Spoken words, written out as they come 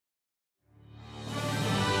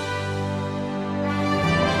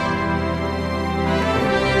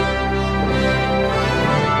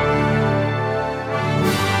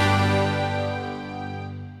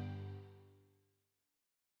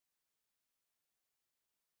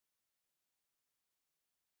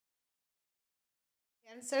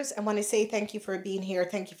Cancers, I want to say thank you for being here.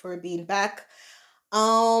 Thank you for being back.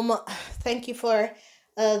 Um, Thank you for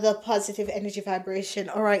the positive energy vibration.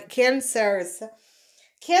 All right, Cancers.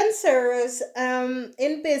 Cancers,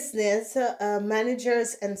 in business,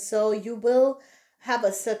 managers, and so you will have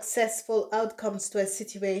a successful outcomes to a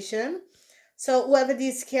situation. So whoever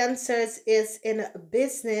these cancers is in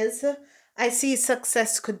business, I see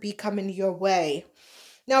success could be coming your way.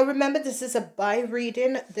 Now remember, this is a buy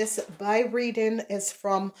reading. This buy reading is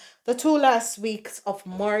from the two last weeks of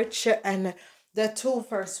March and the two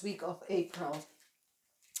first week of April.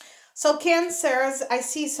 So Cancers, I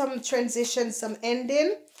see some transition, some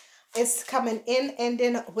ending is coming in,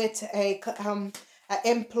 ending with a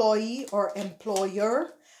employee or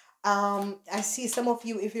employer. I see some of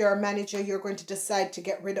you, if you're a manager, you're going to decide to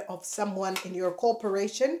get rid of someone in your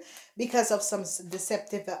corporation because of some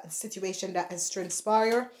deceptive situation that has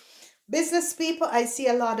transpired. Business people, I see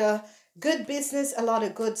a lot of good business, a lot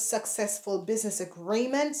of good successful business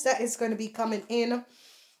agreements that is going to be coming in.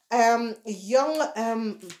 Young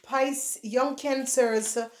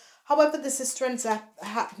cancers, however this is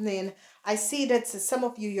happening, I see that some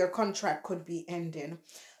of you, your contract could be ending.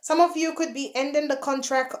 Some of you could be ending the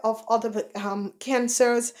contract of other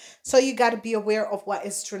cancers, so you got to be aware of what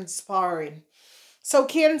is transpiring. So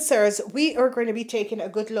Cancers, we are going to be taking a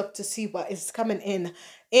good look to see what is coming in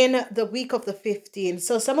the week of the 15th.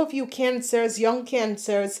 So some of you Cancers, young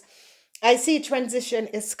Cancers, I see transition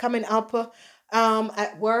is coming up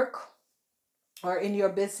at work or in your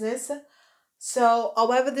business. So,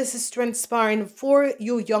 however, this is transpiring for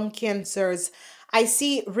you, young Cancers, I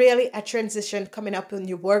see really a transition coming up in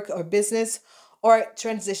your work or business, or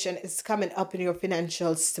transition is coming up in your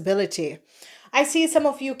financial stability. I see some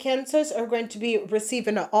of you Cancers are going to be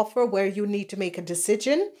receiving an offer where you need to make a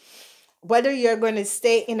decision whether you're going to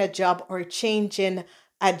stay in a job or changing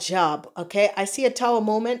a job. Okay, I see a tower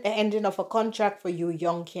moment, the ending of a contract for you,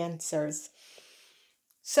 young Cancers.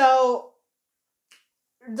 So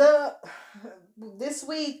the this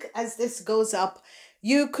week, as this goes up,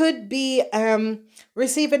 you could be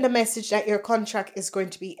receiving the message that your contract is going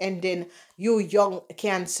to be ending, you young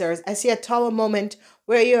Cancers. I see a tower moment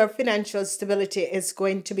where your financial stability is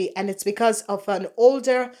going to be, and it's because of an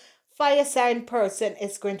older fire sign person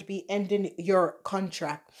is going to be ending your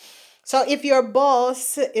contract. So if your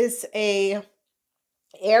boss is a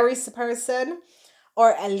Aries person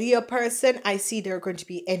or a Leo person, I see they're going to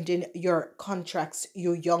be ending your contracts,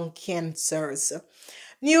 you young Cancers.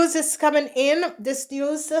 News is coming in. This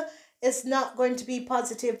news is not going to be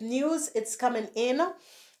positive news. It's coming in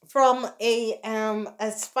from a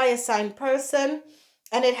fire sign person,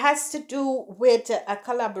 and it has to do with a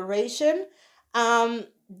collaboration.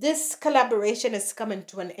 This collaboration is coming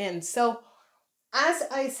to an end. So as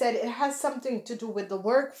I said, it has something to do with the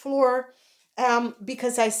work floor,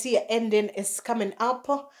 because I see an ending is coming up,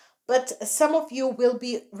 but some of you will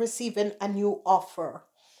be receiving a new offer.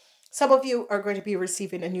 Some of you are going to be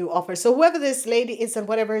receiving a new offer. So whoever this lady is and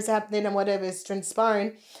whatever is happening and whatever is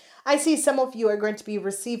transpiring, I see some of you are going to be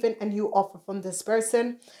receiving a new offer from this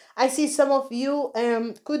person. I see some of you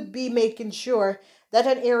could be making sure that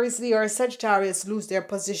an Aries, Leo, or Sagittarius lose their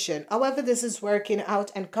position. However, this is working out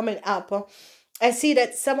and coming up. I see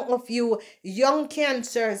that some of you young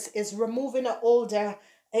Cancers is removing an older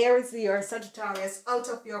Aries, Leo, or Sagittarius out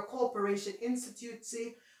of your corporation, institute,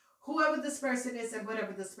 whoever this person is and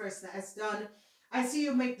whatever this person has done. I see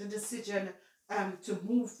you make the decision to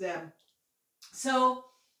move them. So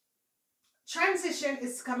transition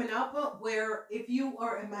is coming up where if you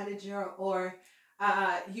are a manager or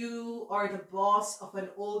you are the boss of an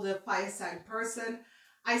older fire sign person,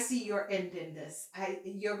 I see you're ending this.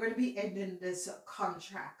 You're going to be ending this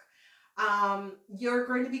contract. You're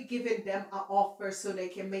going to be giving them an offer so they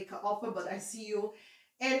can make an offer, but I see you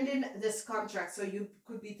ending this contract. So you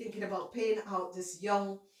could be thinking about paying out this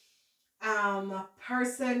young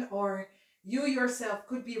person, or you yourself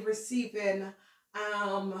could be receiving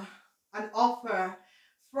an offer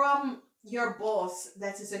from your boss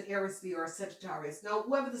that is an Aries, Leo, or Sagittarius. Now,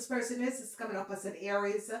 whoever this person is coming up as an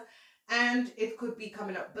Aries, and it could be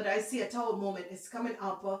coming up, but I see a tower moment is coming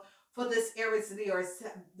up for this Aries, Leo,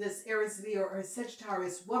 or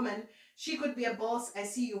Sagittarius woman. She could be a boss. I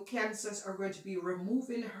see you Cancers are going to be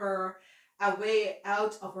removing her away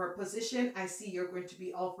out of her position. I see you're going to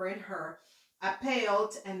be offering her a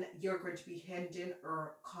payout, and you're going to be handing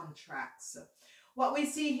her contracts. What we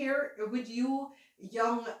see here with you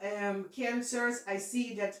young Cancers, I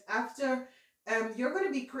see that after you're going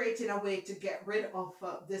to be creating a way to get rid of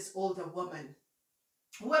this older woman.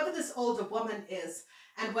 Whoever this older woman is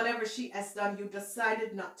and whatever she has done, you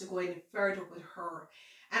decided not to go any further with her.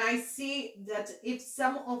 And I see that if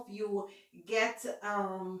some of you get that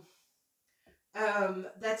um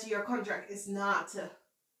your contract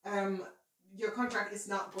is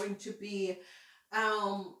not going to be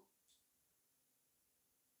um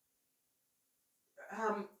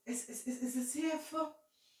is as if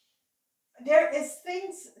there is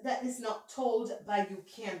things that is not told by you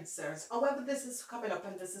cancers. However, this is coming up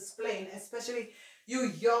and this is plain, especially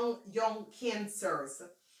you young cancers.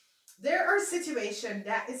 There are situations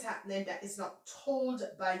that is happening that is not told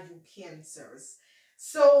by you cancers.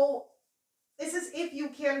 So it's as if you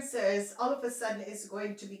cancers all of a sudden is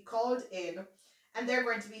going to be called in, and they're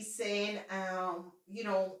going to be saying,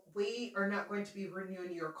 we are not going to be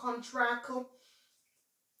renewing your contract.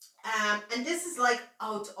 And this is like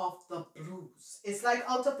out of the blues. It's like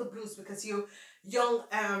out of the blues because you young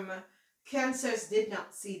cancers did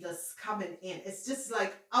not see this coming in. It's just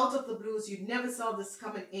like out of the blues. You never saw this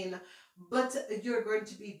coming in, but you're going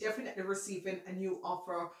to be definitely receiving a new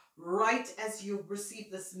offer right as you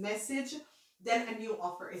receive this message. Then a new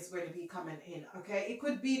offer is going to be coming in. Okay, it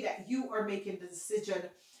could be that you are making the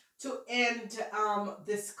decision to end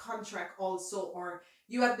this contract also, or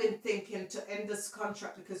you have been thinking to end this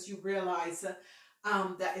contract because you realize that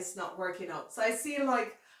it's not working out. So I see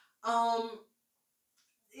like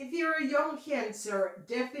if you're a young cancer,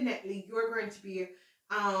 definitely you're going to be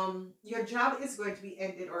your job is going to be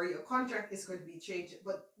ended or your contract is going to be changed,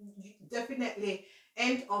 but definitely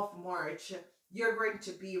end of March you're going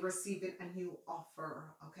to be receiving a new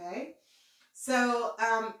offer. Okay, so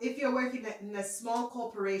if you're working in a small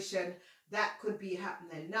corporation, that could be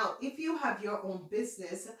happening. Now, if you have your own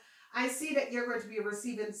business, I see that you're going to be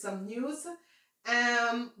receiving some news.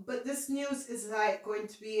 But this news is like going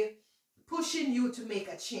to be pushing you to make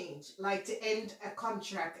a change, like to end a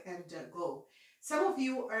contract and go. Some of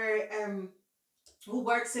you are who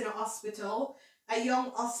works in a hospital, a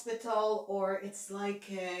young hospital, or it's like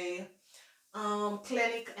a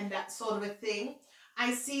clinic and that sort of a thing.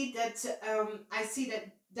 I see that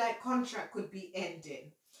that contract could be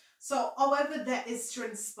ending. So however that is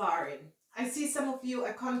transpiring, I see some of you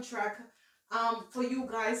a contract for you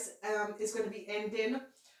guys is going to be ending.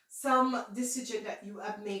 Some decision that you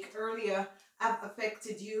have made earlier have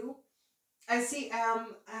affected you. I see a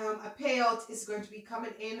payout is going to be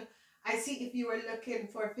coming in. I see if you are looking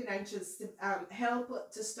for financial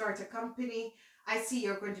help to start a company, I see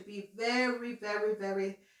you're going to be very, very,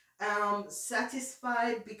 very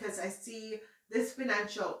satisfied because I see this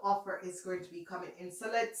financial offer is going to be coming in. So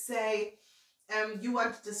let's say you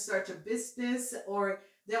wanted to start a business, or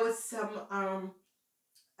there was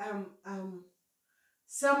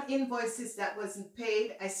some invoices that wasn't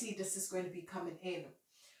paid. I see this is going to be coming in.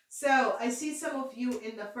 So I see some of you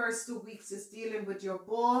in the first 2 weeks is dealing with your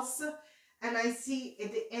boss, and I see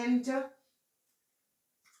at the end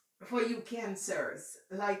for you cancers,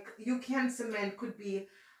 like you cancer men could be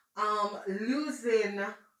losing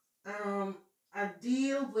a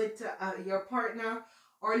deal with your partner,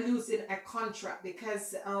 or losing a contract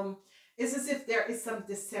because it's as if there is some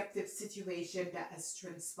deceptive situation that has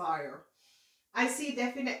transpired. I see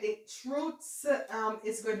definitely truths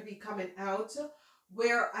is going to be coming out,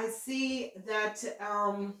 where I see that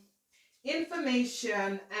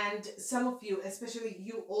information, and some of you, especially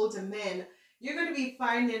you older men, you're going to be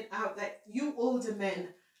finding out that you older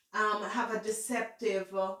men have a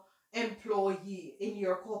deceptive employee in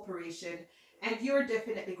your corporation, and you're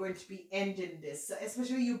definitely going to be ending this. So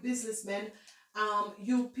especially you businessmen,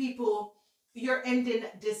 you people, you're ending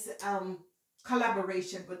this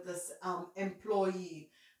collaboration with this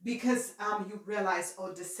employee because you realize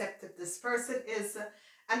how deceptive this person is,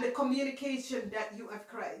 and the communication that you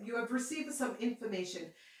have received some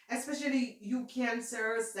information, especially you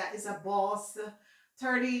cancers, that is a boss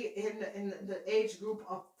 30 in the age group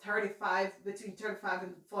of 35, between 35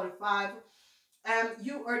 and 45.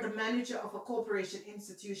 You are the manager of a corporation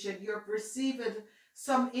institution. You're receiving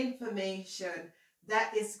some information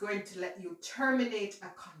that is going to let you terminate a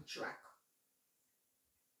contract.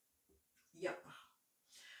 Yep.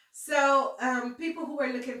 So people who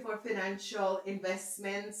are looking for financial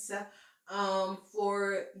investments,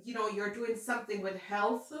 for, you're doing something with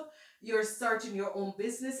health, you're starting your own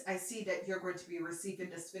business, I see that you're going to be receiving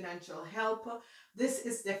this financial help. This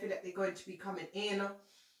is definitely going to be coming in.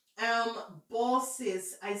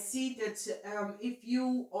 Bosses, I see that if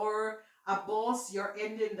you are a boss, you're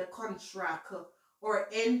ending the contract or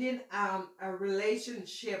ending a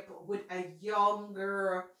relationship with a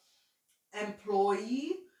younger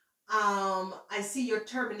employee. I see you're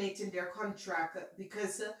terminating their contract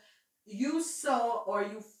because you saw or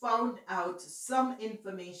you found out some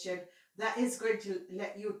information that is going to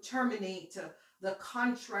let you terminate the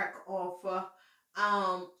contract of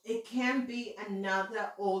it can be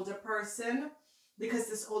another older person, because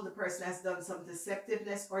this older person has done some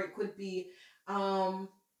deceptiveness, or it could be um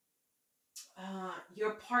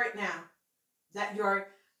your partner, that you're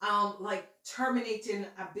like terminating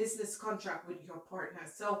a business contract with your partner.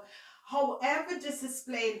 So however this is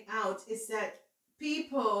playing out is that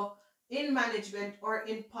people in management or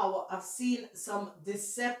in power have seen some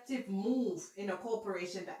deceptive move in a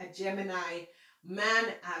corporation that a Gemini man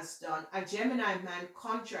has done. A Gemini man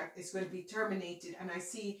contract is going to be terminated, and I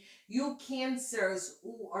see you cancers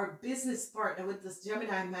who are business partner with this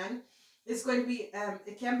Gemini man, it's going to be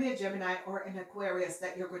it can be a Gemini or an Aquarius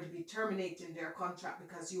that you're going to be terminating their contract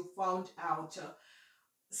because you found out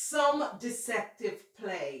some deceptive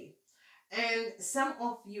play, and some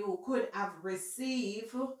of you could have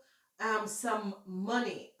received some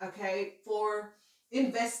money, okay, for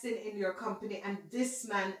investing in your company, and this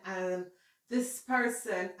man and this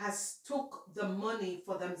person has took the money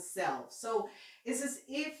for themselves. So it's as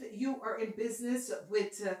if you are in business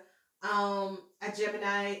with a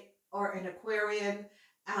Gemini or an Aquarian,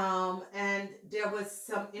 and there was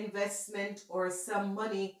some investment or some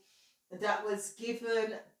money that was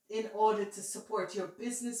given in order to support your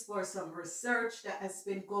business for some research that has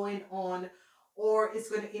been going on, or it's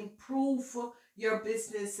going to improve your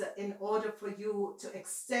business in order for you to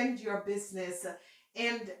extend your business,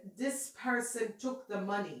 and this person took the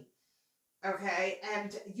money, okay,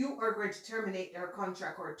 and you are going to terminate their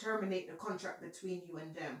contract or terminate the contract between you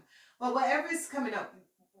and them. But whatever is coming up,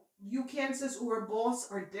 you cancers who are boss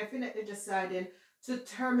are definitely deciding to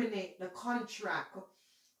terminate the contract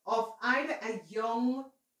of either a young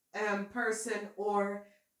person, or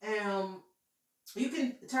um, you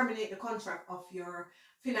can terminate the contract of your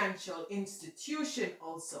financial institution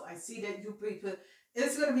also. I see that you people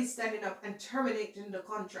is going to be standing up and terminating the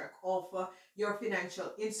contract of your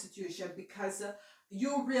financial institution, because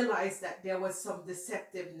you realize that there was some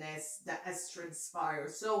deceptiveness that has transpired.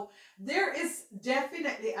 So there is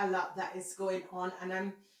definitely a lot that is going on, and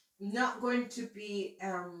I'm not going to be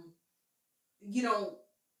you know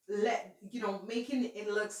making it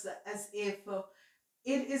looks as if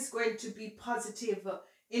it is going to be positive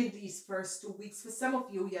in these first 2 weeks. For some of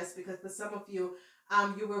you, yes, because for some of you,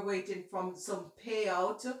 you were waiting from some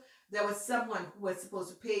payout. There was someone who was supposed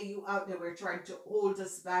to pay you out. They were trying to hold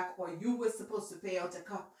us back, or you were supposed to pay out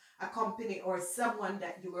a company or someone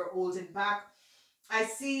that you were holding back. I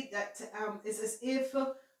see that it's as if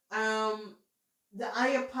the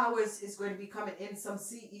higher powers is going to be coming in. Some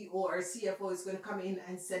CEO or CFO is going to come in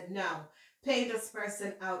and said, now, pay this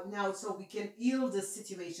person out now so we can heal the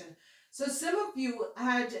situation. So some of you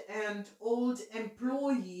had an old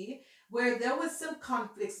employee where there was some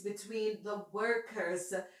conflicts between the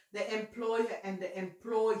workers, the employer and the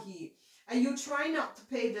employee. And you try not to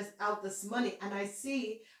pay this money. And I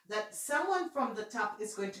see that someone from the top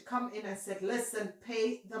is going to come in and said, listen,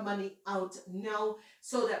 pay the money out now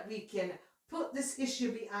so that we can put this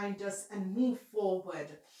issue behind us and move forward.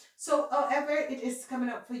 So however it is coming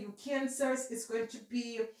up for you cancers, it's going to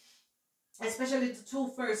be, especially the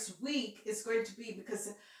 2 first week, is going to be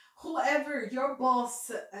because whoever your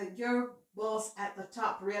boss at the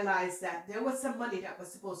top realized that there was some money that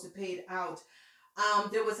was supposed to be paid out.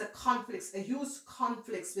 There was a huge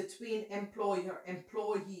conflict between employer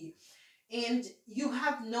employee, and you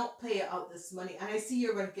have not paid out this money, and I see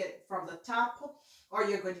you're going to get it from the top, or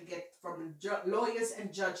you're going to get from lawyers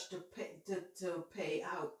and judge to pay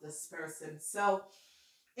out this person. So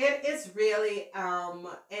it is really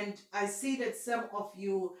and I see that some of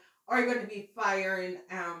you are going to be firing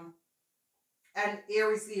an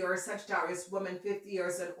Aries or Sagittarius woman 50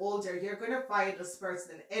 years and older. You're going to fire this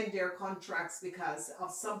person and end their contracts because of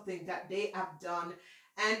something that they have done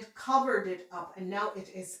and covered it up, and now it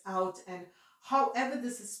is out. And however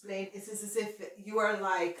this is playing, it's as if you are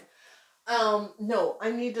like, no,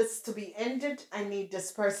 I need this to be ended. I need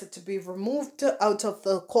this person to be removed out of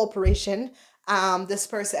the corporation. This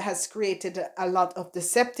person has created a lot of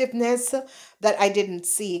deceptiveness that I didn't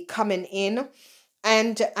see coming in.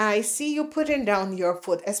 And I see you putting down your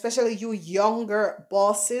foot, especially you younger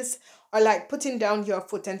bosses are like putting down your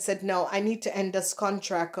foot and said, no, I need to end this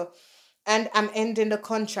contract. And I'm ending the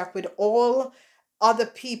contract with all other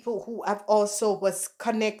people who have also was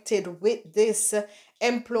connected with this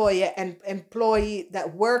employer and employee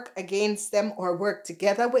that work against them or work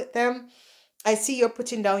together with them. I see you're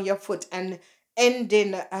putting down your foot and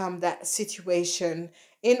ending that situation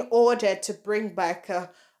in order to bring back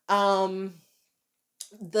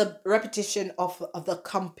the reputation of the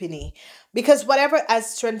company, because whatever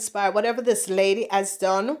has transpired, whatever this lady has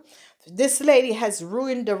done, this lady has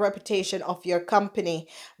ruined the reputation of your company,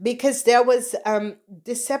 because there was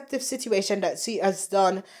deceptive situation that she has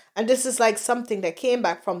done, and this is like something that came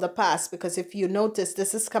back from the past, because if you notice,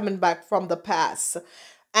 this is coming back from the past,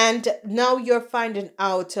 and now you're finding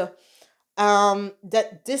out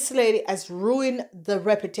that this lady has ruined the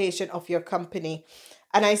reputation of your company.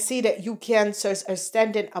 And I see that you cancers are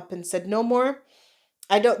standing up and said, no more.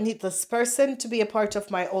 I don't need this person to be a part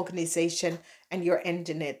of my organization, and you're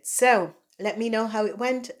ending it. So let me know how it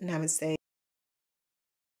went. Namaste.